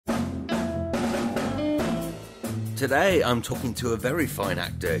Today I'm talking to a very fine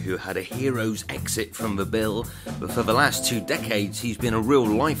actor who had a hero's exit from the bill, but for the last 2 decades he's been a real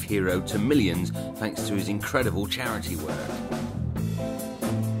life hero to millions thanks to his incredible charity work.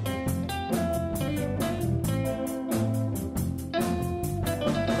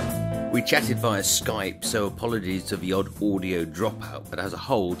 We chatted via Skype, so apologies to the odd audio dropout, but as a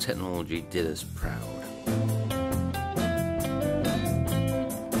whole, technology did us proud.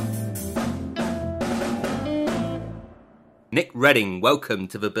 Nick Redding, welcome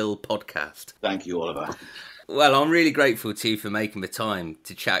to the Bill podcast. Thank you, Oliver. Well, I'm really grateful to you for making the time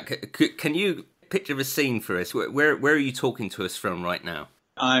to chat. Can you picture the scene for us? Where are you talking to us from right now?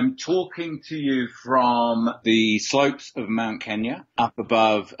 I'm talking to you from the slopes of Mount Kenya, up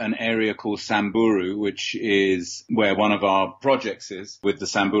above an area called Samburu, which is where one of our projects is with the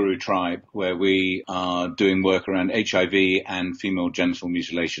Samburu tribe, where we are doing work around HIV and female genital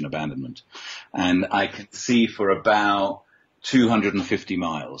mutilation abandonment. And I can see for about 250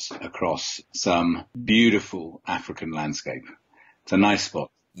 miles across some beautiful African landscape. It's a nice spot.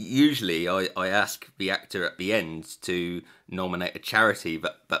 Usually I ask the actor at the end to nominate a charity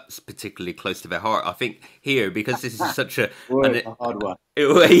that's particularly close to their heart. I think here, because this is such a hard one.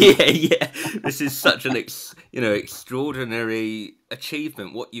 Yeah. This is such an extraordinary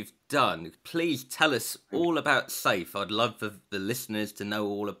achievement, what you've done. Please tell us all about SAFE. I'd love for the listeners to know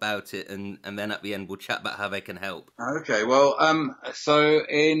all about it, and then at the end we'll chat about how they can help. Okay, well, so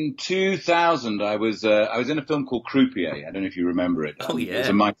in 2000 I was in a film called Croupier. I don't know if you remember it. Oh yeah,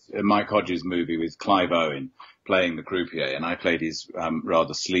 it was a Mike Hodges movie with Clive Owen playing the croupier, and I played his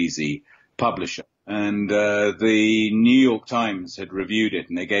rather sleazy publisher. And the New York Times had reviewed it,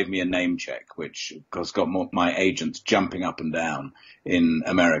 and they gave me a name check, which of course got my agents jumping up and down in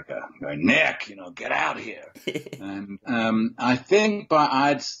America, going, Nick, get out of here. And I think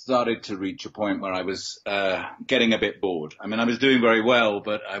I'd started to reach a point where I was getting a bit bored. I mean, I was doing very well,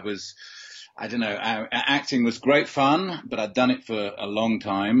 but I don't know, acting was great fun, but I'd done it for a long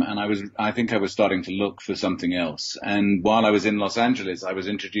time, and I think I was starting to look for something else. And while I was in Los Angeles, I was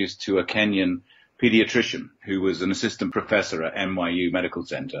introduced to a Kenyan pediatrician who was an assistant professor at NYU Medical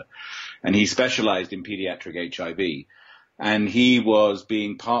Center, and he specialized in pediatric HIV. And he was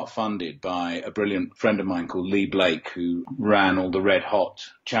being part funded by a brilliant friend of mine called Lee Blake, who ran all the Red Hot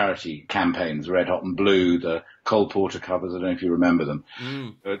charity campaigns, Red Hot and Blue, the Cole Porter covers. I don't know if you remember them.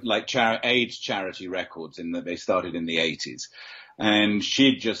 Like AIDS charity records. They started in the 80s. And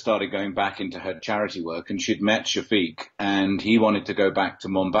she'd just started going back into her charity work, and she'd met Shafiq, and he wanted to go back to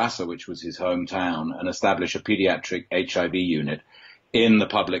Mombasa, which was his hometown, and establish a pediatric HIV unit in the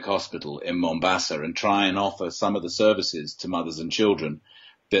public hospital in Mombasa and try and offer some of the services to mothers and children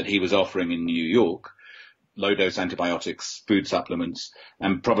that he was offering in New York: low-dose antibiotics, food supplements,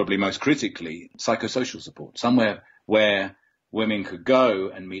 and probably most critically, psychosocial support, somewhere where women could go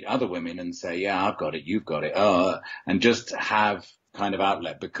and meet other women and say, yeah, I've got it, you've got it, and just have kind of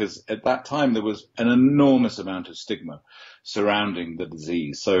outlet, because at that time there was an enormous amount of stigma surrounding the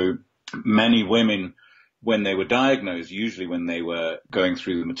disease. So many women, when they were diagnosed, usually when they were going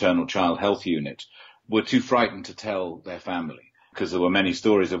through the maternal child health unit, were too frightened to tell their family, because there were many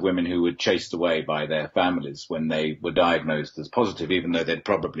stories of women who were chased away by their families when they were diagnosed as positive, even though they'd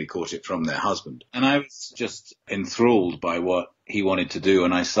probably caught it from their husband. And I was just enthralled by what he wanted to do,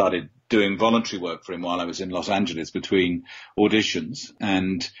 and I started doing voluntary work for him while I was in Los Angeles between auditions,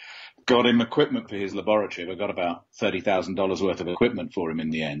 and got him equipment for his laboratory. I got about $30,000 worth of equipment for him in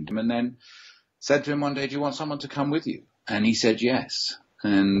the end, and then said to him one day, do you want someone to come with you? And he said yes.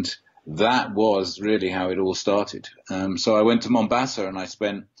 And that was really how it all started. So I went to Mombasa, and I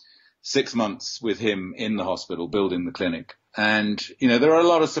spent 6 months with him in the hospital building the clinic. And, there are a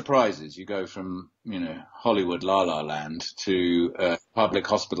lot of surprises. You go from, Hollywood La La Land to a public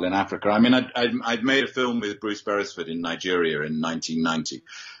hospital in Africa. I mean, I'd made a film with Bruce Beresford in Nigeria in 1990.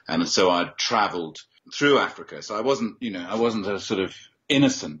 And so I'd traveled through Africa. So I wasn't a sort of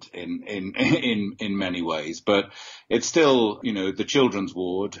innocent in many ways, but it's still, the children's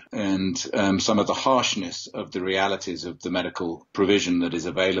ward, and some of the harshness of the realities of the medical provision that is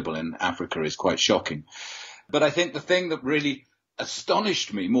available in Africa is quite shocking. But I think the thing that really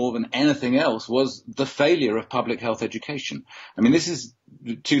astonished me more than anything else was the failure of public health education. I mean, this is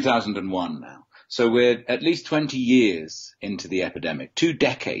 2001 now. So we're at least 20 years into the epidemic, 2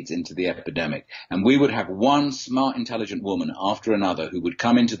 decades into the epidemic, and we would have one smart, intelligent woman after another who would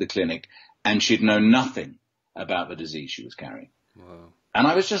come into the clinic, and she'd know nothing about the disease she was carrying. Wow. And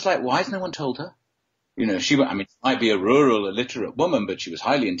I was just like, why has no one told her? She might be a rural, illiterate woman, but she was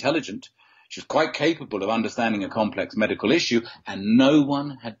highly intelligent. She was quite capable of understanding a complex medical issue, and no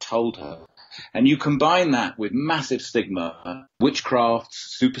one had told her. And you combine that with massive stigma, witchcraft,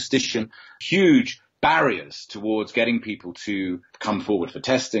 superstition, huge barriers towards getting people to come forward for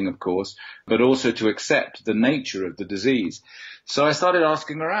testing, of course, but also to accept the nature of the disease. So I started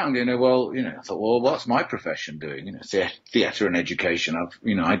asking around, I thought, well, what's my profession doing? Theatre and education.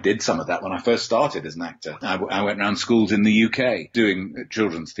 I did some of that when I first started as an actor. I went around schools in the UK doing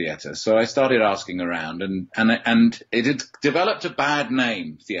children's theatre. So I started asking around, and it had developed a bad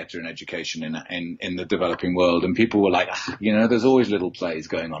name, theatre and education in the developing world. And people were like, there's always little plays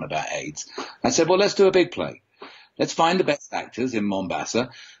going on about AIDS. I said, well, let's do a big play. Let's find the best actors in Mombasa.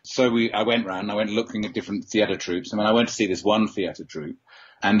 So I went round, I went looking at different theatre troupes. I went to see this one theatre troupe,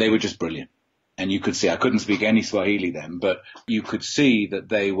 and they were just brilliant. And you could see, I couldn't speak any Swahili then, but you could see that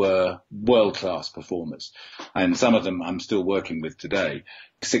they were world-class performers. And some of them I'm still working with today,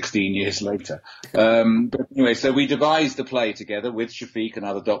 16 years later. But anyway, so we devised the play together with Shafiq and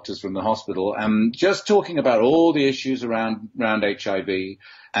other doctors from the hospital, and just talking about all the issues around HIV,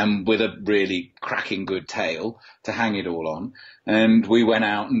 and with a really cracking good tale to hang it all on. And we went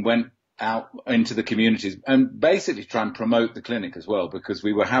out into the communities and basically try and promote the clinic as well, because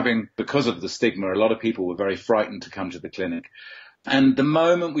because of the stigma, a lot of people were very frightened to come to the clinic. And the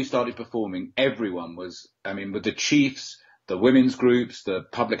moment we started performing, everyone was, with the chiefs, the women's groups, the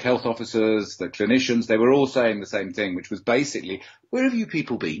public health officers, the clinicians, they were all saying the same thing, which was basically, where have you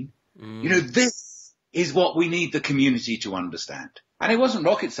people been? This is what we need the community to understand. And it wasn't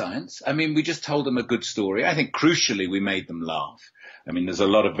rocket science. We just told them a good story. I think crucially, we made them laugh. There's a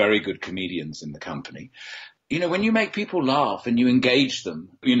lot of very good comedians in the company. When you make people laugh and you engage them,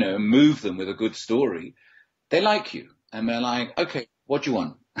 move them with a good story, they like you. And they're like, okay, what do you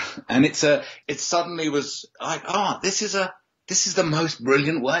want? And it suddenly was like, this is the most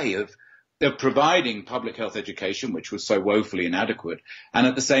brilliant way of providing public health education, which was so woefully inadequate, and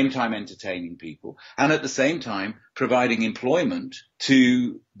at the same time entertaining people, and at the same time providing employment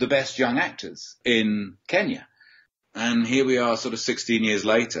to the best young actors in Kenya. And here we are sort of 16 years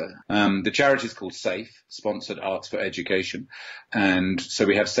later. The charity is called SAFE, Sponsored Arts for Education. And so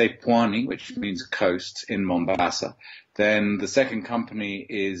we have SAFE Pwani, which means coast, in Mombasa. Then the second company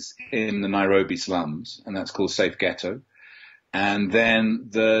is in the Nairobi slums, and that's called SAFE Ghetto. And then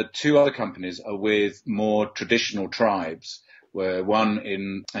the two other companies are with more traditional tribes, where one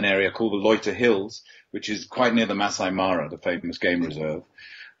in an area called the Loita Hills, which is quite near the Masai Mara, the famous game reserve.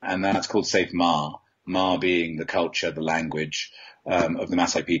 And that's called SAFE Ma. Ma being the culture, the language of the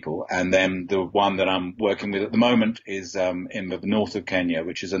Maasai people. And then the one that I'm working with at the moment is in the north of Kenya,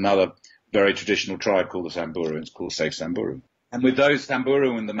 which is another very traditional tribe called the Samburu. It's called Safe Samburu. And with those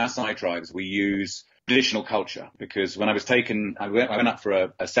Samburu and the Maasai tribes, we use traditional culture, because when I was taken, I went up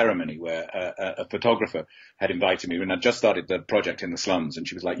for a ceremony where a photographer had invited me when I just started the project in the slums, and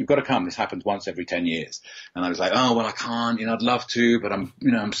she was like, you've got to come, this happens once every 10 years. And I was like, oh, well, I can't, I'd love to, but I'm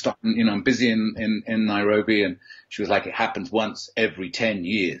stuck, I'm busy in Nairobi. And she was like, it happens once every 10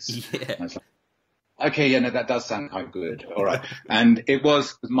 years. Yeah. And I was like, okay, yeah, no, that does sound quite good. All right. And it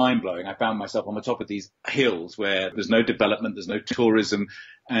was mind-blowing. I found myself on the top of these hills where there's no development, there's no tourism,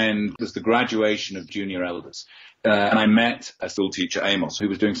 and there's the graduation of junior elders. And I met a school teacher, Amos, who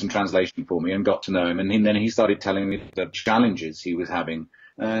was doing some translation for me, and got to know him. And then he started telling me the challenges he was having.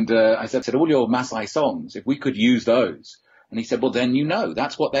 And I said, all your Maasai songs, if we could use those. And he said, well, then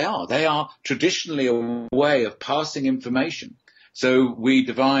that's what they are. They are traditionally a way of passing information. So we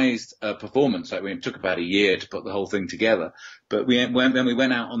devised a performance. It took about a year to put the whole thing together. But we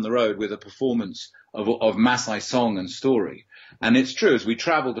went out on the road with a performance of Maasai song and story. And it's true, as we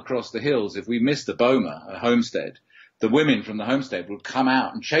traveled across the hills, if we missed a boma, a homestead, the women from the homestead would come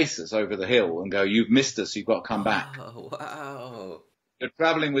out and chase us over the hill and go, you've missed us, you've got to come back. Oh, wow. You're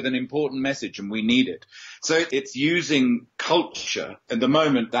traveling with an important message and we need it. So it's using culture. At the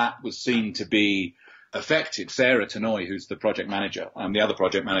moment that was seen to be effective. Sarah Tanoy, who's the project manager, the other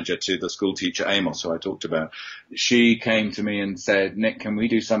project manager to the school teacher Amos, who I talked about, she came to me and said, Nick, can we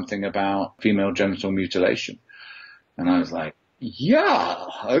do something about female genital mutilation? And I was like, yeah,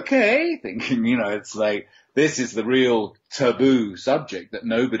 okay. Thinking, it's like, this is the real taboo subject that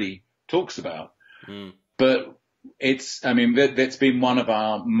nobody talks about. Mm. But it's been one of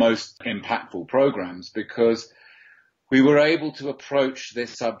our most impactful programs, because we were able to approach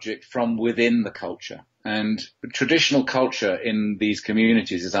this subject from within the culture. And traditional culture in these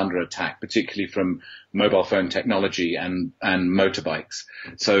communities is under attack, particularly from mobile phone technology and motorbikes.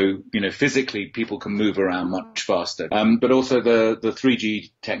 So, physically people can move around much faster. But also the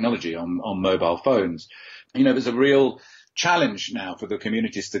 3G technology on mobile phones. There's a real challenge now for the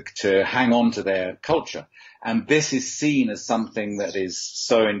communities to hang on to their culture. And this is seen as something that is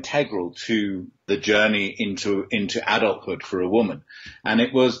so integral to the journey into adulthood for a woman. And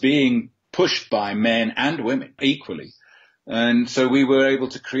it was being pushed by men and women equally. And so we were able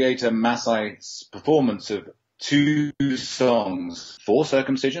to create a Maasai performance of 2 songs for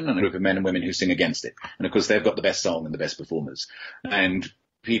circumcision and a group of men and women who sing against it. And of course, they've got the best song and the best performers. And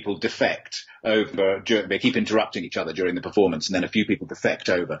people defect over, they keep interrupting each other during the performance, and then a few people defect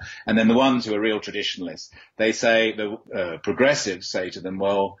over. And then the ones who are real traditionalists, they say, the progressives say to them,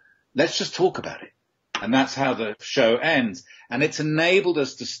 well, let's just talk about it. And that's how the show ends. And it's enabled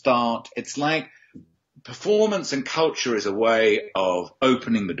us to start, it's like performance and culture is a way of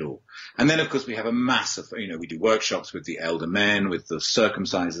opening the door. And then, of course, we have a massive, we do workshops with the elder men, with the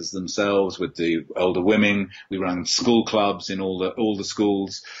circumcisers themselves, with the elder women. We run school clubs in all the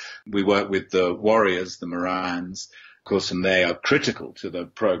schools. We work with the warriors, the Morans, of course, and they are critical to the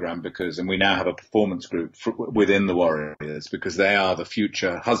program and we now have a performance group within the warriors because they are the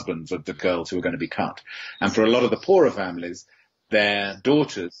future husbands of the girls who are going to be cut. And for a lot of the poorer families, their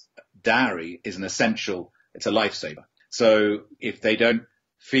daughters' dowry is an essential, it's a lifesaver. So if they don't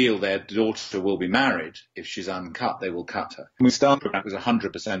feel their daughter will be married, if she's uncut, they will cut her. When we started, it was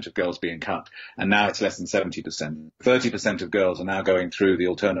 100% of girls being cut, and now it's less than 70%. 30% of girls are now going through the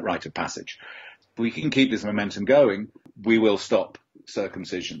alternate rite of passage. If we can keep this momentum going, we will stop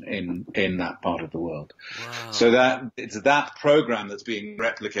circumcision in that part of the world. Wow. So it's that program that's being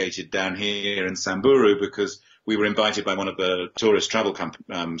replicated down here in Samburu because we were invited by one of the tourist travel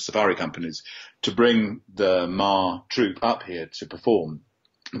safari companies to bring the Ma troupe up here to perform.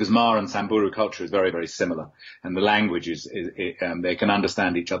 Because Ma and Samburu culture is very, very similar, and the language they can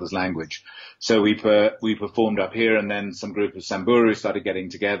understand each other's language. So we performed up here, and then some group of Samburu started getting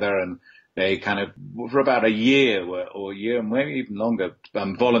together, and they kind of, for about a year or a year, and maybe even longer,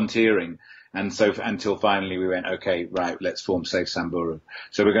 volunteering. And so until finally we went, okay, right, let's form Safe Samburu.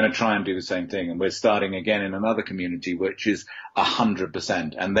 So we're going to try and do the same thing. And we're starting again in another community, which is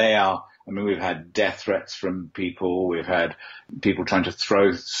 100%. And we've had death threats from people. We've had people trying to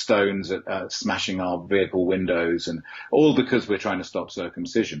throw stones at smashing our vehicle windows, and all because we're trying to stop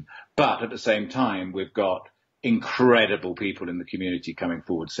circumcision. But at the same time, we've got incredible people in the community coming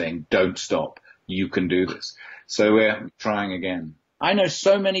forward saying, don't stop. You can do this. So we're trying again. I know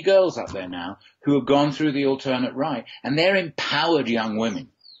so many girls up there now who have gone through the alternate rite, and they're empowered young women.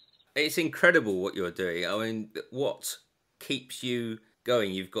 It's incredible what you're doing. I mean, what keeps you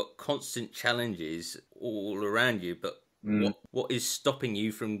going? You've got constant challenges all around you, but what is stopping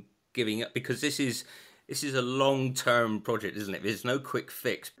you from giving up? Because this is a long-term project, isn't it? There's no quick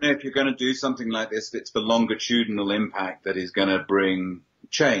fix. If you're going to do something like this, it's the longitudinal impact that is going to bring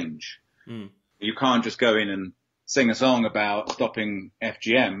change. You can't just go in and sing a song about stopping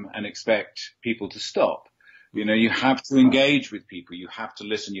FGM and expect people to stop. You have to engage with people. You have to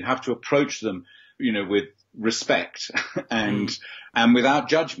listen. You have to approach them, with respect and without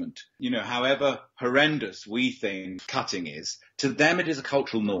judgment. However horrendous we think cutting is, to them it is a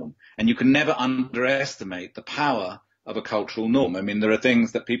cultural norm. And you can never underestimate the power of a cultural norm. I mean, there are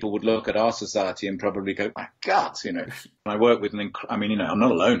things that people would look at our society and probably go, my God, I work with I'm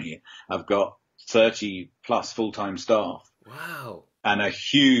not alone here. I've got 30 plus full-time staff. Wow. And a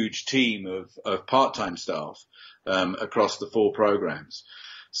huge team of part-time staff across the 4 programs.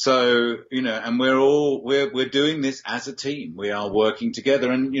 So, and we're doing this as a team. We are working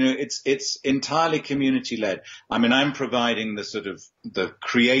together, and it's entirely community led. I mean, I'm providing the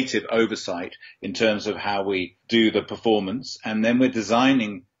creative oversight in terms of how we do the performance, and then we're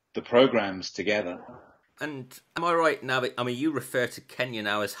designing the programs together. And am I right now that, you refer to Kenya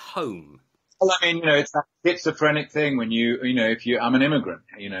now as home? Well, it's that schizophrenic thing when I'm an immigrant,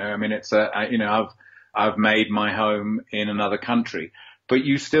 I've made my home in another country, but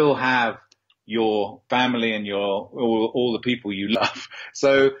you still have your family and all the people you love.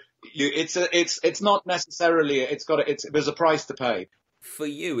 So it's not necessarily, there's a price to pay. For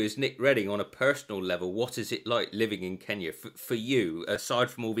you, as Nick Redding, on a personal level, what is it like living in Kenya? For you, aside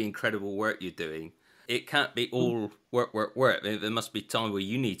from all the incredible work you're doing, it can't be all work. There must be time where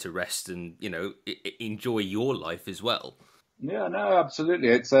you need to rest and, enjoy your life as well. Yeah, no, absolutely.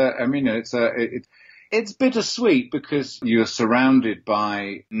 It's bittersweet because you're surrounded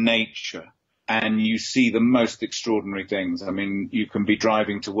by nature and you see the most extraordinary things. I mean, you can be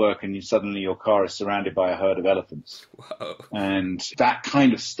driving to work and suddenly your car is surrounded by a herd of elephants. Whoa. And that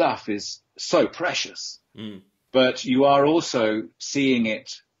kind of stuff is so precious. But you are also seeing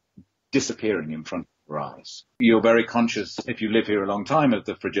it disappearing in front. rise. You're very conscious, if you live here a long time, of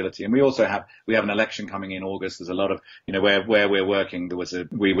the fragility. And we also have an election coming in August. There's a lot of, where we're working,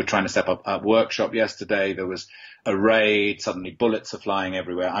 we were trying to set up a workshop yesterday. There was a raid. Suddenly bullets are flying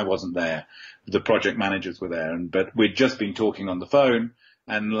everywhere. I wasn't there. The project managers were there. But we'd just been talking on the phone.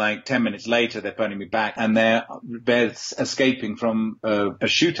 And like 10 minutes later, they're phoning me back and they're escaping from a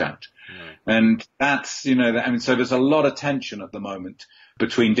shootout. Mm. And that's, so there's a lot of tension at the moment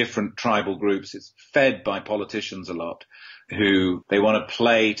between different tribal groups. It's fed by politicians a lot who they want to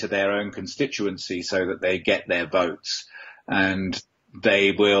play to their own constituency so that they get their votes, and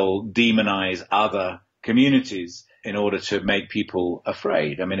they will demonize other communities in order to make people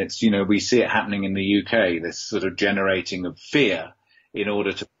afraid. I mean, it's, we see it happening in the UK, this sort of generating of fear in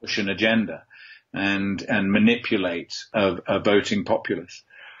order to push an agenda and manipulate a voting populace.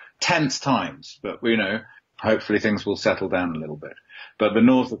 Tense times, but hopefully things will settle down a little bit. But the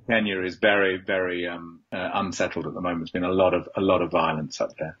north of Kenya is very, very unsettled at the moment. There's been a lot of violence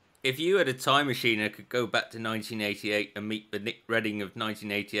up there. If you had a time machine and could go back to 1988 and meet the Nick Redding of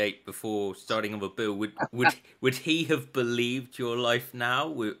 1988 before starting on the bill, would he have believed your life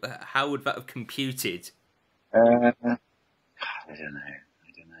now? How would that have computed? I don't know.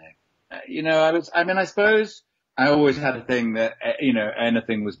 I suppose I always had a thing that,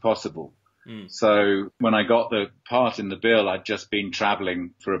 anything was possible. Mm. So when I got the part in the bill, I'd just been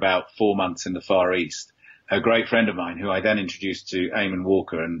traveling for about 4 months in the Far East. A great friend of mine who I then introduced to Eamon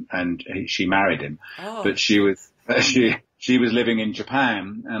Walker and she married him. Oh. But she was living in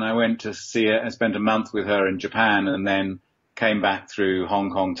Japan, and I went to see her and spent a month with her in Japan, and then came back through Hong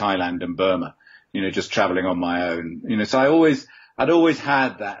Kong, Thailand and Burma, just traveling on my own. So I'd always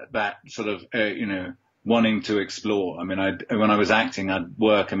had that sort of, wanting to explore. I mean, when I was acting, I'd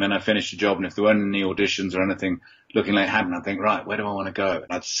work and then I'd finish the job, and if there weren't any auditions or anything looking like happening, I'd think, right, where do I want to go?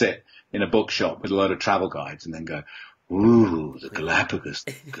 And I'd sit in a bookshop with a load of travel guides and then go, ooh, the Galapagos,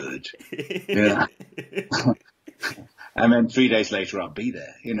 good. Yeah. And then 3 days later, I'll be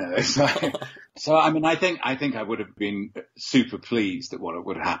there, So, I mean, I think I would have been super pleased at what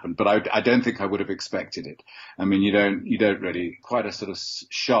would have happened, but I don't think I would have expected it. I mean, you don't really, quite a sort of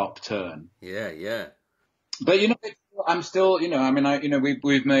sharp turn. Yeah. But, I'm still,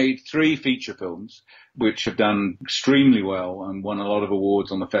 we've made 3 feature films, which have done extremely well and won a lot of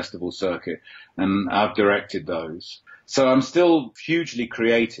awards on the festival circuit. And I've directed those. So I'm still hugely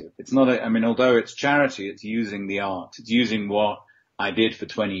creative. It's not although it's charity, it's using the art. It's using what I did for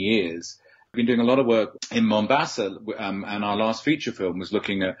 20 years. I've been doing a lot of work in Mombasa, and our last feature film was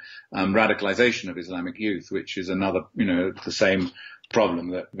looking at radicalization of Islamic youth, which is another, the same problem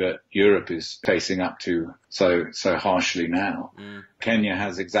that Europe is facing up to so harshly now. Mm. Kenya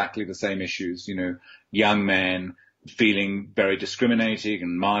has exactly the same issues, young men feeling very discriminated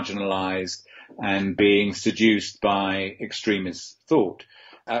and marginalized and being seduced by extremist thought.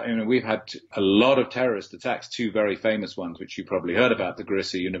 We've had a lot of terrorist attacks, 2 very famous ones, which you probably heard about, the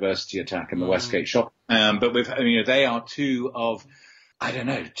Garissa University attack and the Westgate shop. But they are 2 of,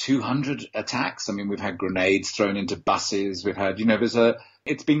 200 attacks. I mean, we've had grenades thrown into buses. We've had,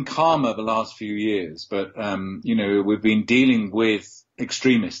 it's been calmer the last few years, but, we've been dealing with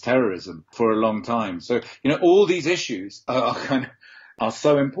extremist terrorism for a long time. So, all these issues are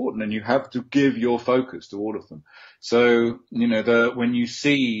so important, and you have to give your focus to all of them. So, when you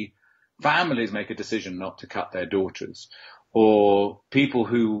see families make a decision not to cut their daughters, or people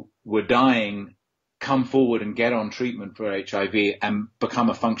who were dying come forward and get on treatment for HIV and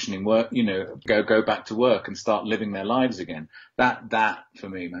become a functioning go back to work and start living their lives again, that for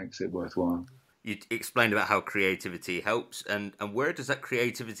me makes it worthwhile. You explained about how creativity helps, and where does that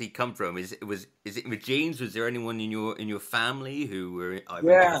creativity come from? Is it in the genes? Was there anyone in your family who were in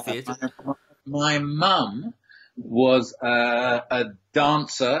the theatre? My mum was a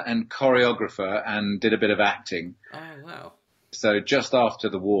dancer and choreographer and did a bit of acting. Oh wow! So just after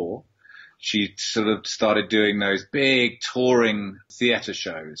the war, she sort of started doing those big touring theatre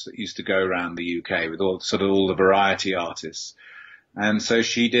shows that used to go around the UK with all the variety artists. And so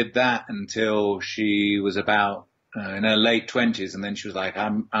she did that until she was about in her late 20s, and then she was like,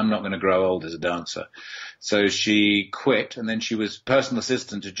 I'm not going to grow old as a dancer. So she quit, and then she was personal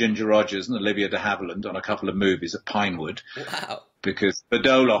assistant to Ginger Rogers and Olivia de Havilland on a couple of movies at Pinewood. Wow. Because the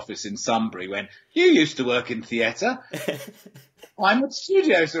Dole office in Sunbury went, you used to work in theatre. Pinewood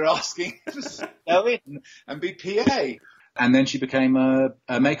Studios are asking to go in and be PA. And then she became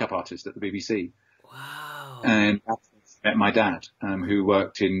a makeup artist at the BBC. Wow. And that's met my dad, who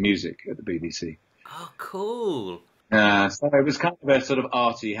worked in music at the BBC. Oh, cool. So it was kind of a sort of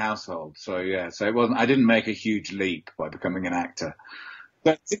arty household. So yeah, I didn't make a huge leap by becoming an actor.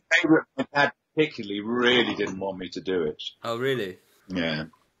 But my dad particularly really didn't want me to do it. Oh, really? Yeah.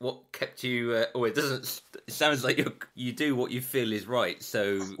 What kept you? It doesn't. It sounds like you do what you feel is right.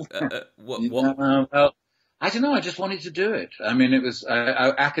 So, what? Well, I don't know. I just wanted to do it. I mean, it was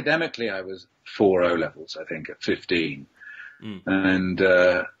academically, I was 4 O levels, I think, at 15, and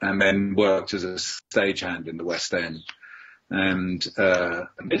then worked as a stagehand in the West End. And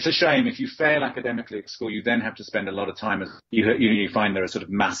it's a shame if you fail academically at school, you then have to spend a lot of time as you find there are sort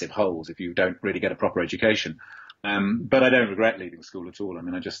of massive holes if you don't really get a proper education. But I don't regret leaving school at all. I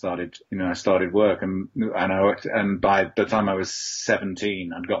mean, I just started, I started work and by the time I was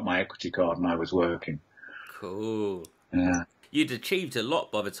 17, I'd got my equity card and I was working. Cool. Yeah. You'd achieved a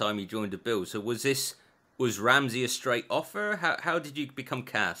lot by the time you joined the Bill. So was Ramsey a straight offer? How did you become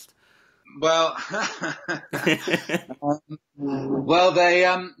cast? Well,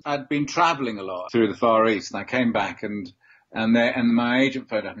 I'd been traveling a lot through the Far East and I came back and my agent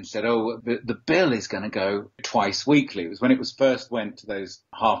phoned up and said, the Bill is going to go twice weekly. It was when it was first went to those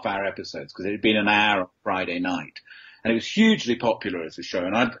half-hour episodes because it had been an hour on Friday night. And it was hugely popular as a show.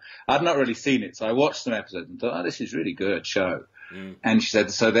 And I'd not really seen it. So I watched some episodes and thought, this is a really good show. And she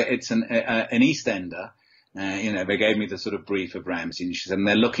said, so that it's an EastEnder. They gave me the sort of brief of Ramsey. And she said, and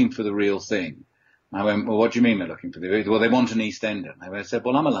they're looking for the real thing. I went, well, what do you mean they're looking for the real thing? Well, they want an EastEnder. And I said,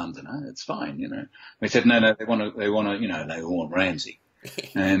 well, I'm a Londoner. It's fine, They said, no, they want Ramsey.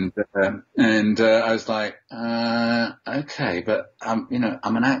 And I was like, okay, but, I'm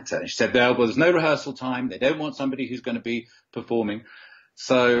an actor. And she said, well, there's no rehearsal time. They don't want somebody who's going to be performing.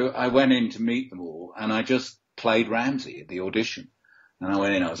 So I went in to meet them all and I just played Ramsey at the audition. And I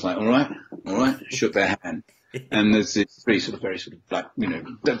went in, I was like, all right, shook their hand. And there's this very sort of like,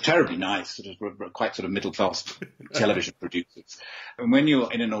 they're terribly nice, quite sort of middle class television producers. And when you're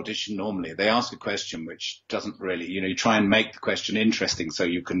in an audition normally, they ask a question which doesn't really, you try and make the question interesting so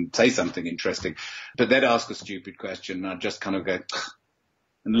you can say something interesting. But they'd ask a stupid question and I'd just kind of go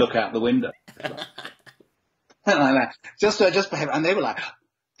and look out the window. And I like, and they were like,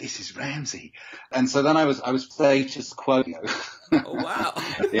 this is Ramsey. And so then I was status quo Oh, wow.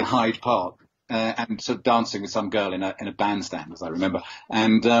 in Hyde Park. And sort of dancing with some girl in a bandstand, as I remember.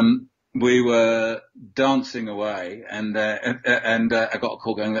 And we were dancing away, and I got a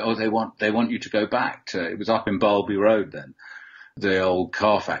call going, they want you to go back to. It was up in Barlby Road then, the old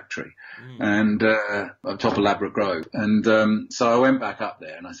car factory, and up top of Ladbroke Grove. And so I went back up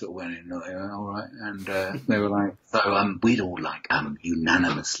there, and I sort of went in, all right. And they were like, so we'd all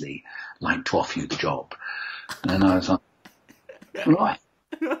unanimously like to offer you the job. And I was like, right.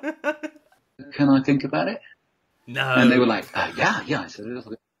 Can I think about it? No. And they were like, yeah. I said,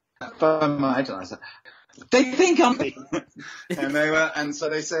 I said, they think I'm me. And so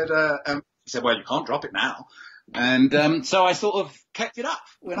they said, well, you can't drop it now. And so I sort of kept it up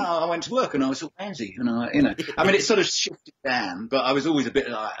when I went to work and I was sort of Ramsey, I mean, it sort of shifted down, but I was always a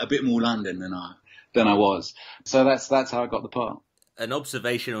bit more London than I was. So that's how I got the part. An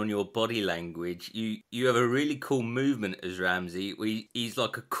observation on your body language. You have a really cool movement as Ramsey. He's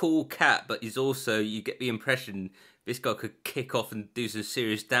like a cool cat, but he's also, you get the impression this guy could kick off and do some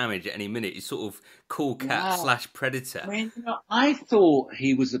serious damage at any minute. He's sort of cool cat / predator. I mean, I thought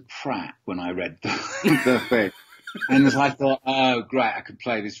he was a prat when I read the thing. And I thought, oh, great, I could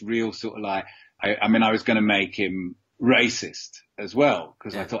play this real sort of like, I was going to make him racist as well,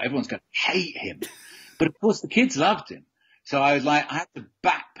 because I thought everyone's going to hate him. But of course the kids loved him. So I was like, I had to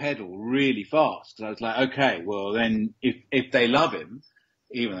backpedal really fast. I was like, okay, well then if they love him,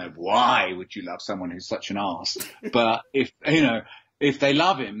 even though why would you love someone who's such an arse? But if they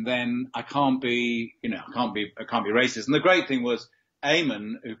love him, then I can't be racist. And the great thing was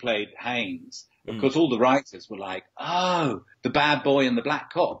Eamon, who played Haynes, of course all the writers were like, oh, the bad boy and the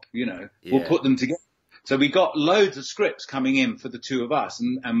black cop, we'll put them together. So we got loads of scripts coming in for the two of us,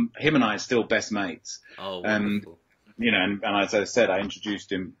 and him and I are still best mates. Oh, wonderful. And as I said, I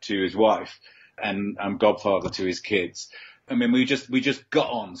introduced him to his wife, and I'm godfather to his kids. I mean, we just got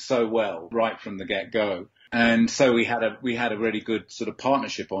on so well right from the get go, and so we had a really good sort of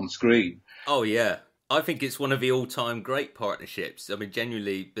partnership on screen. Oh yeah, I think it's one of the all-time great partnerships. I mean,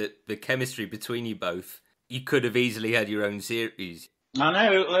 genuinely, the chemistry between you both. You could have easily had your own series. I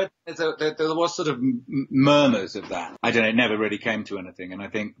know there was sort of murmurs of that. I don't know. It never really came to anything. And I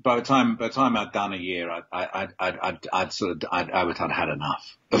think by the time I'd done a year, I'd had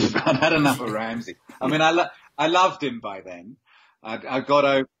enough. I'd had enough of Ramsey. I mean, I loved him by then. I got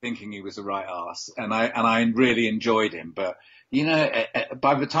over thinking he was a right arse, and I really enjoyed him. But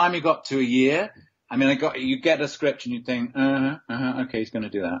by the time you got to a year, I mean, you get a script and you think, okay, he's going to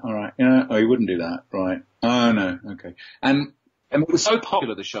do that. All right. Yeah. Oh, he wouldn't do that. Right. Oh no. Okay. And And it was so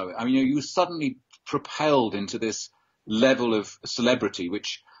popular, the show. I mean, you were suddenly propelled into this level of celebrity,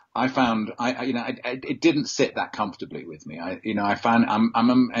 which I found, it didn't sit that comfortably with me. I found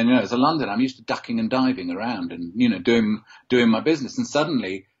as a Londoner, I'm used to ducking and diving around and, doing my business. And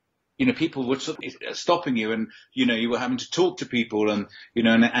suddenly, people were sort of stopping you, and, you were having to talk to people, and,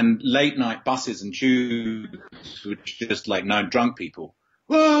 and late night buses and tubes were just like drunk people.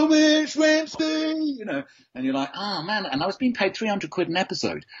 Well, Miss Ramsey, and you're like, oh man, and I was being paid £300 an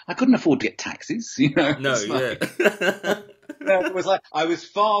episode. I couldn't afford to get taxis, No, It was like I was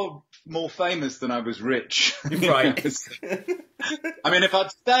far more famous than I was rich. Right. I mean, if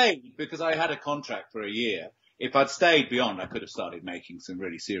I'd stayed, because I had a contract for a year, if I'd stayed beyond, I could have started making some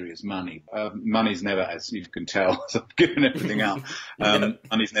really serious money. Money's never, as you can tell, given everything else,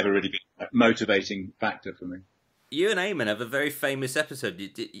 money's never really been a motivating factor for me. You and Eamon have a very famous episode.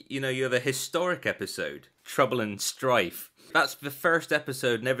 You have a historic episode, Trouble and Strife. That's the first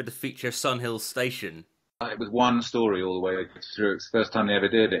episode never to feature Sunhill Station. It was one story all the way through. It's the first time they ever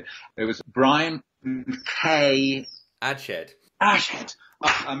did it. It was Brian Kay Adshed.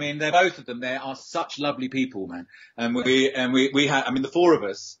 I mean, they're both of them. They are such lovely people, man. And we had, I mean, the four of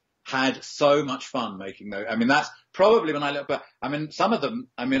us had so much fun making those. I mean, that's probably when I look back. I mean, some of them,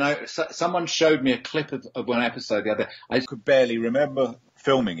 someone showed me a clip of one episode the other day. I could barely remember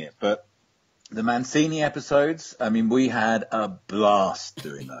filming it, but the Mancini episodes, I mean, we had a blast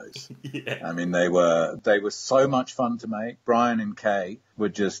doing those. Yeah. I mean, they were so much fun to make. Brian and Kay were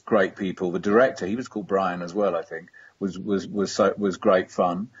just great people. The director, he was called Brian as well, I think, was great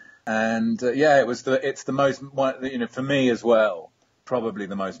fun. And it's the most, for me as well, probably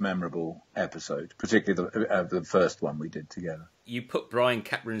the most memorable episode, particularly the first one we did together. You put Brian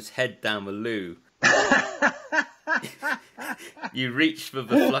Capron's head down the loo. You reached for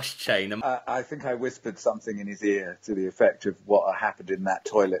the flush chain. I think I whispered something in his ear to the effect of what happened in that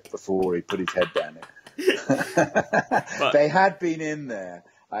toilet before he put his head down it. They had been in there,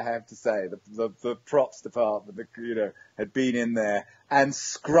 I have to say. The props department, had been in there and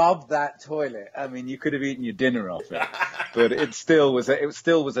scrubbed that toilet. I mean, you could have eaten your dinner off it, but it still was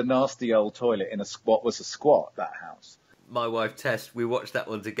a nasty old toilet in what was a squat, that house. My wife Tess, we watched that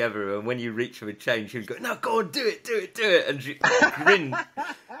one together, and when you reach for a change, she would go, "No, go on, do it," and she grinned,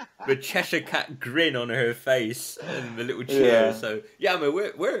 the Cheshire Cat grin on her face, and the little cheer. Yeah. So I mean,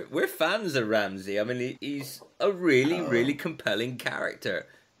 we're fans of Ramsey. I mean, he's a really compelling character.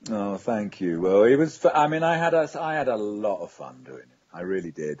 Oh, thank you. Well, it was. I mean, I had a lot of fun doing it. I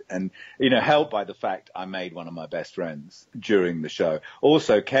really did, and helped by the fact I made one of my best friends during the show.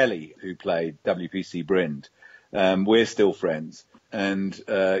 Also, Kelly, who played WPC Brind. We're still friends, and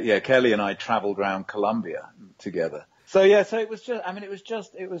Kelly and I travelled around Colombia together. So it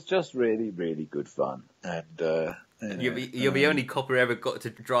was just really good fun. And you're the only copper ever got to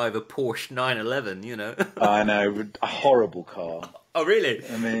drive a Porsche 911. I know, a horrible car. Oh, really?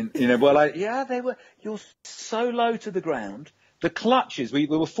 I mean, you're so low to the ground. The clutches, we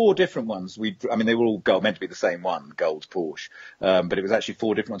were four different ones. They were all gold, meant to be the same one, gold Porsche. But it was actually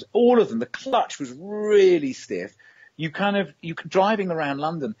four different ones. All of them, the clutch was really stiff. You driving around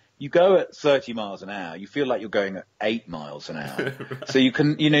London, you go at 30 miles an hour. You feel like you're going at 8 miles an hour. Right. So you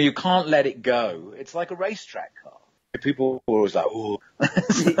can't let it go. It's like a racetrack car. People were always like, oh,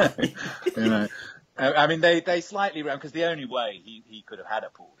 I mean, they slightly ran, because the only way he could have had a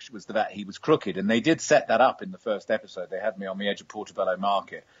Porsche was that he was crooked, and they did set that up in the first episode. They had me on the edge of Portobello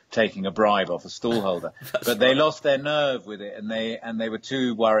Market taking a bribe off a stallholder, but they lost their nerve with it, and they were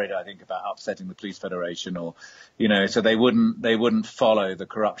too worried, I think, about upsetting the police federation, or so they wouldn't follow the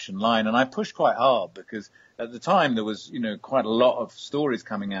corruption line. And I pushed quite hard, because at the time there was quite a lot of stories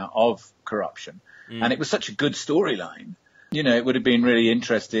coming out of corruption, and it was such a good storyline. It would have been really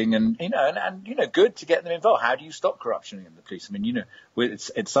interesting and good to get them involved. How do you stop corruption in the police? I mean,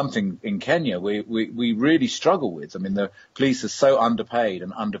 it's something in Kenya we really struggle with. I mean, the police are so underpaid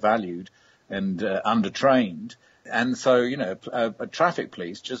and undervalued and undertrained. And so, a traffic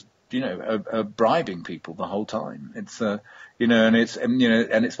police just, are bribing people the whole time. It's, and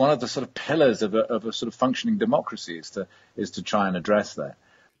it's one of the sort of pillars of a sort of functioning democracy is to try and address that.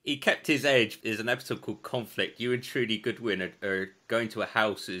 He kept his edge. There's an episode called Conflict. You and Trudy Goodwin are going to a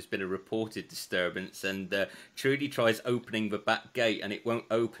house who's been a reported disturbance, and Trudy tries opening the back gate and it won't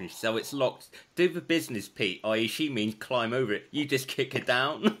open, so it's locked. Do the business, Pete, i.e. she means climb over it. You just kick her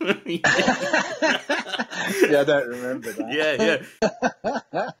down. Yeah, I don't remember that.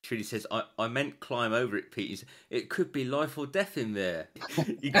 Yeah. Trudy says, I meant climb over it, Pete. He says, it could be life or death in there.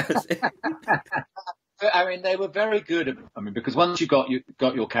 He goes, I mean, they were very good. I mean, because once you got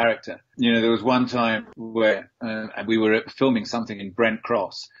your character, there was one time where we were filming something in Brent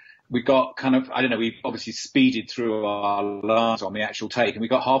Cross. We got kind of, I don't know, we obviously speeded through our lines on the actual take, and we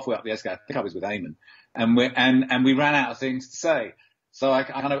got halfway up the escalator. I think I was with Eamon, and we ran out of things to say. So I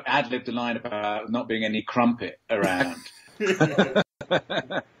kind of ad-libbed a line about not being any crumpet around.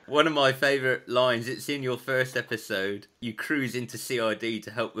 One of my favourite lines, it's in your first episode. You cruise into CID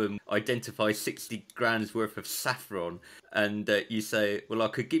to help them identify 60 grand's worth of saffron. And you say, well, I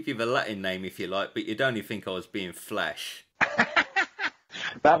could give you the Latin name if you like, but you'd only think I was being flesh.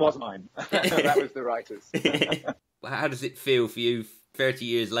 That was mine. That was the writer's. How does it feel for you 30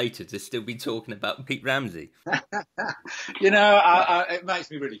 years later to still be talking about Pete Ramsey? It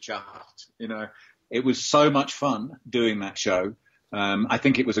makes me really chuffed. It was so much fun doing that show. I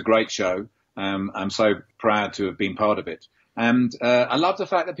think it was a great show. I'm so proud to have been part of it. And I love the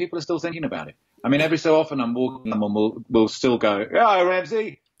fact that people are still thinking about it. I mean, every so often I'm walking and we'll still go, "Yeah,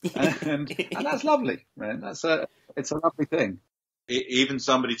 Ramsey," and that's lovely, man. It's a lovely thing. Even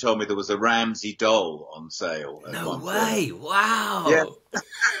somebody told me there was a Ramsey doll on sale. No way! Wow. Yeah.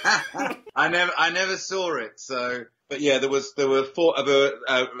 I never saw it. So, but yeah, there were four. I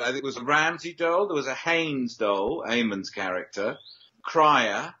think it was a Ramsey doll. There was a Haynes doll, Eamon's character,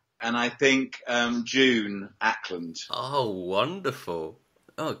 Cryer, and I think June Ackland. Oh, wonderful!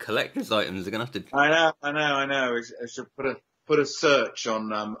 Oh, collector's items are gonna have to. I know. I should put a search on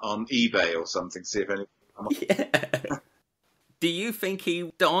eBay or something. See if any. Yeah. Do you think he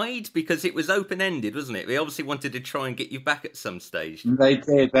died? Because it was open-ended, wasn't it? They obviously wanted to try and get you back at some stage. They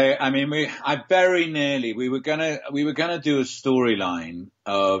did. We were gonna do a storyline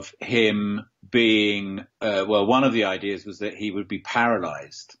of him being, one of the ideas was that he would be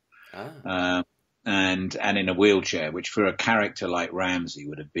paralyzed. And in a wheelchair, which for a character like Ramsey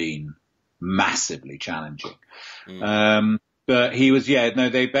would have been massively challenging. But he was,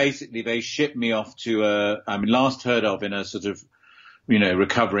 they shipped me off to last heard of in a sort of,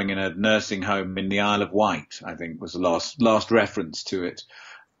 recovering in a nursing home in the Isle of Wight, I think was the last reference to it.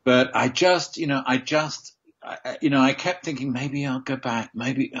 But I kept thinking maybe I'll go back,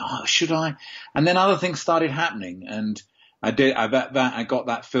 should I? And then other things started happening, and I got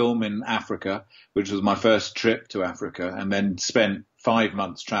that film in Africa, which was my first trip to Africa, and then spent 5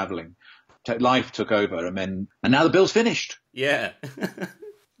 months traveling. Life took over, and now the bill's finished. Yeah.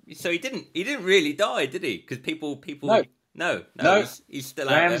 So he didn't really die, did he? Because people. No. He's still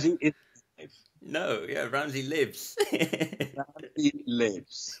Ramsey out there. Is No, yeah, Ramsey lives. Ramsey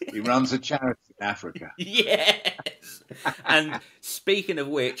lives. He runs a charity in Africa. Yes. And speaking of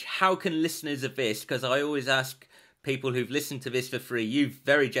which, how can listeners of this? Because I always ask people who've listened to this for free. You've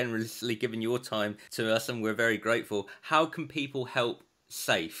very generously given your time to us, and we're very grateful. How can people help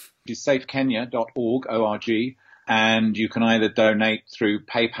SAFE? It's safekenya.org, O-R-G, and you can either donate through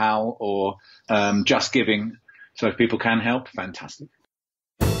PayPal or Just Giving. So if people can help, fantastic.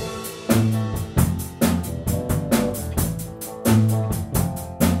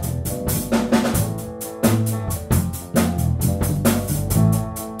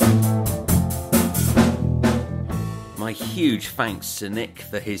 My huge thanks to Nick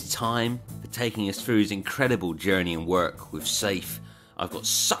for his time, for taking us through his incredible journey and work with SAFE. I've got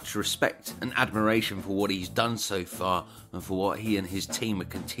such respect and admiration for what he's done so far and for what he and his team are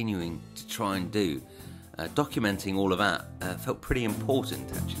continuing to try and do. Documenting all of that felt pretty important,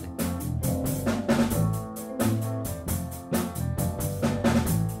 actually.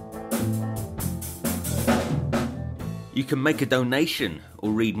 You can make a donation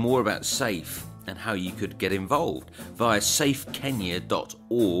or read more about SAFE and how you could get involved via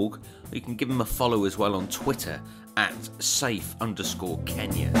safekenya.org. You can give him a follow as well on Twitter at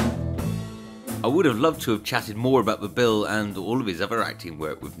 @safe_Kenya. I would have loved to have chatted more about the bill and all of his other acting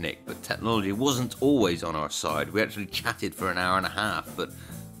work with Nick, but technology wasn't always on our side. We actually chatted for an hour and a half, but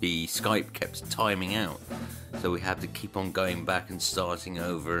the Skype kept timing out, so we had to keep on going back and starting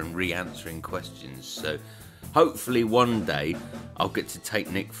over and re-answering questions. So hopefully one day I'll get to take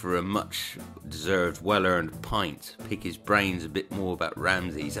Nick for a much deserved, well-earned pint, pick his brains a bit more about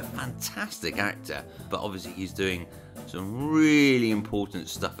Ramsey. He's a fantastic actor, but obviously he's doing some really important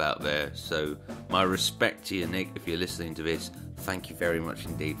stuff out there. So my respect to you, Nick, if you're listening to this. Thank you very much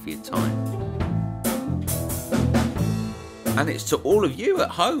indeed for your time. And it's to all of you at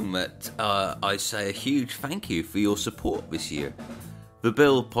home that I say a huge thank you for your support this year. The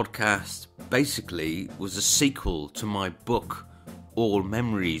Bill podcast basically was a sequel to my book, All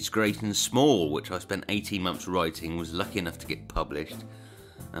Memories, Great and Small, which I spent 18 months writing, was lucky enough to get published.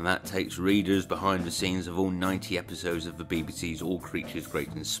 And that takes readers behind the scenes of all 90 episodes of the BBC's All Creatures Great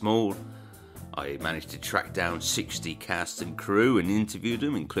and Small, I managed to track down 60 cast and crew and interview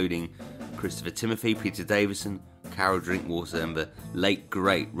them, including Christopher Timothy, Peter Davison, Carol Drinkwater and the late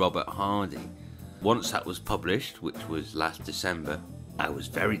great Robert Hardy. Once that was published, which was last December, I was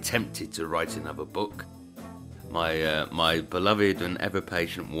very tempted to write another book. My beloved and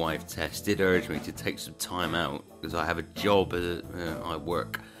ever-patient wife Tess did urge me to take some time out because I have a job, I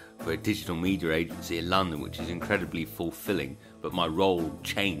work for a digital media agency in London, which is incredibly fulfilling, but my role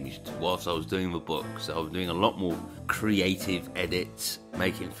changed whilst I was doing the book. So I was doing a lot more creative edits,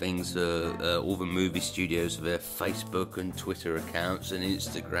 making things for all the movie studios for their Facebook and Twitter accounts and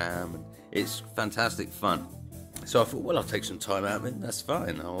Instagram, and it's fantastic fun. So I thought, well, I'll take some time out, and that's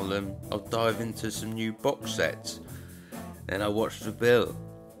fine. I'll dive into some new box sets. Then I watched the bill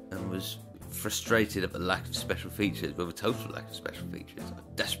and was frustrated at the lack of special features, with a total lack of special features. I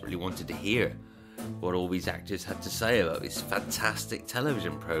desperately wanted to hear what all these actors had to say about this fantastic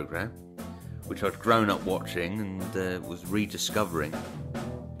television programme, which I'd grown up watching and was rediscovering.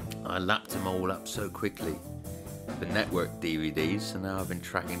 I lapped them all up so quickly. The network DVDs, and now I've been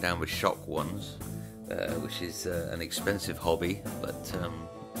tracking down the shock ones, which is an expensive hobby, but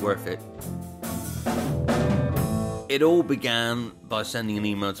worth it. It all began by sending an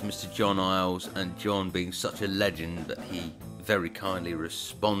email to Mr. John Isles, and John being such a legend that he very kindly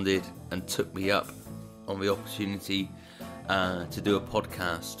responded and took me up on the opportunity to do a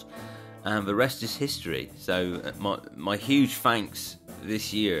podcast, and the rest is history. So my huge thanks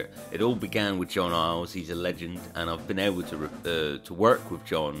this year. It all began with John Isles. He's a legend, and I've been able to work with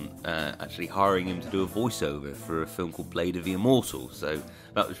John, actually hiring him to do a voiceover for a film called Blade of the Immortal, so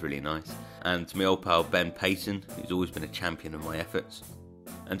that was really nice. And to my old pal Ben Payton, who's always been a champion of my efforts.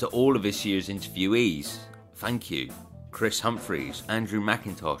 And to all of this year's interviewees, thank you. Chris Humphreys, Andrew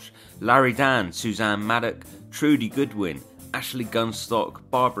McIntosh, Larry Dan, Suzanne Maddock, Trudy Goodwin, Ashley Gunstock,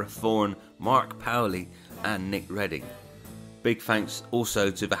 Barbara Thorne, Mark Powley and Nick Redding. Big thanks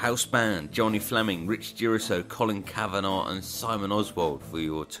also to the house band, Johnny Fleming, Rich Duriso, Colin Kavanagh and Simon Oswald for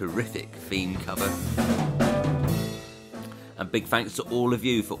your terrific theme cover. And big thanks to all of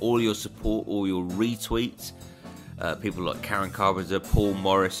you for all your support, all your retweets. People like Karen Carpenter, Paul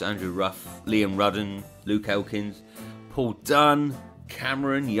Morris, Andrew Ruff, Liam Rudden, Luke Elkins, Paul Dunn,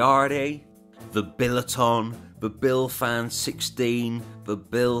 Cameron Yardy, The Billaton, The Bill Fans 16, The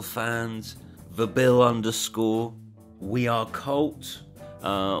Bill Fans, The Bill _ We Are Cult,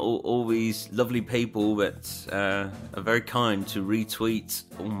 all these lovely people that are very kind to retweet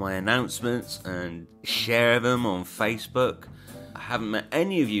all my announcements and share them on Facebook. I haven't met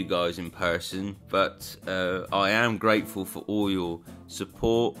any of you guys in person, but I am grateful for all your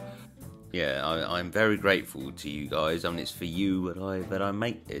support. Yeah, I'm very grateful to you guys. I mean, it's for you that I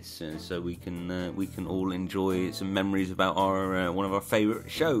make this, and so we can all enjoy some memories about our one of our favourite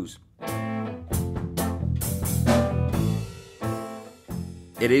shows.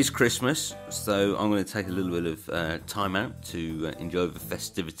 It is Christmas, so I'm going to take a little bit of time out to enjoy the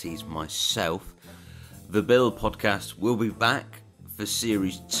festivities myself. The Bill podcast will be back for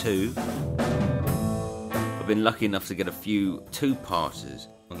Series 2. I've been lucky enough to get a few two-parters.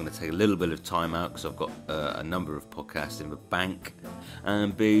 I'm going to take a little bit of time out because I've got a number of podcasts in the bank,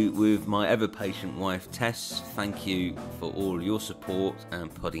 and be with my ever-patient wife Tess. Thank you for all your support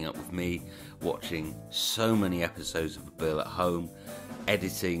and putting up with me watching so many episodes of The Bill at home,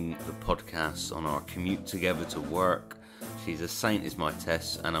 editing the podcasts on our commute together to work. She's a saint, is my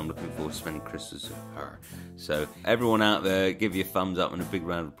Tess, and I'm looking forward to spending Christmas with her. So everyone out there, give you a thumbs up and a big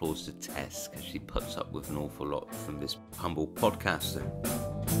round of applause to Tess, because she puts up with an awful lot from this humble podcaster.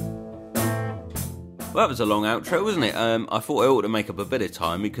 Well, that was a long outro, wasn't it? I thought I ought to make up a bit of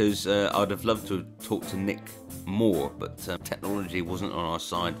time because I'd have loved to talk to Nick more, but technology wasn't on our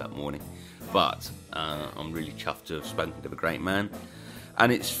side that morning. But I'm really chuffed to have spoken to the great man. And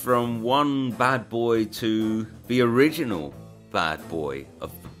it's from one bad boy to the original bad boy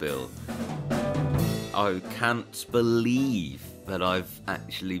of the Bill. I can't believe that I've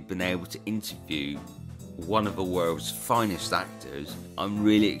actually been able to interview one of the world's finest actors. I'm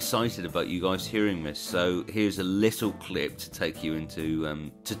really excited about you guys hearing this. So here's a little clip to take you into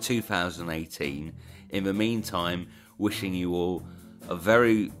to 2018. In the meantime, wishing you all a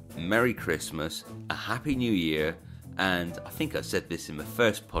very Merry Christmas, a Happy New Year, and I think I said this in the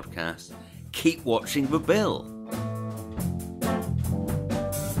first podcast, keep watching The Bill.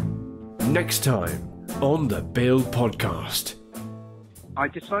 Next time on The Bill Podcast. I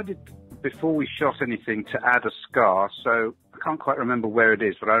decided before we shot anything to add a scar, so I can't quite remember where it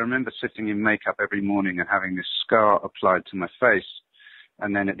is, but I remember sitting in makeup every morning and having this scar applied to my face.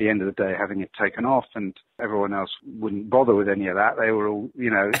 and then at the end of the day having it taken off, and everyone else wouldn't bother with any of that. They were all,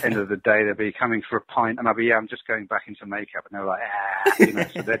 end of the day they'd be coming for a pint, and I'd be, I'm just going back into makeup, and they were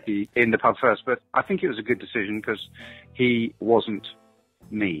like, so they'd be in the pub first. But I think it was a good decision because he wasn't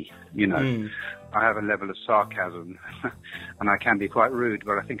me, I have a level of sarcasm and I can be quite rude,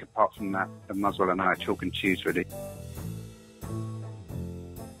 but I think apart from that, Muswell and I are chalk and cheese, really.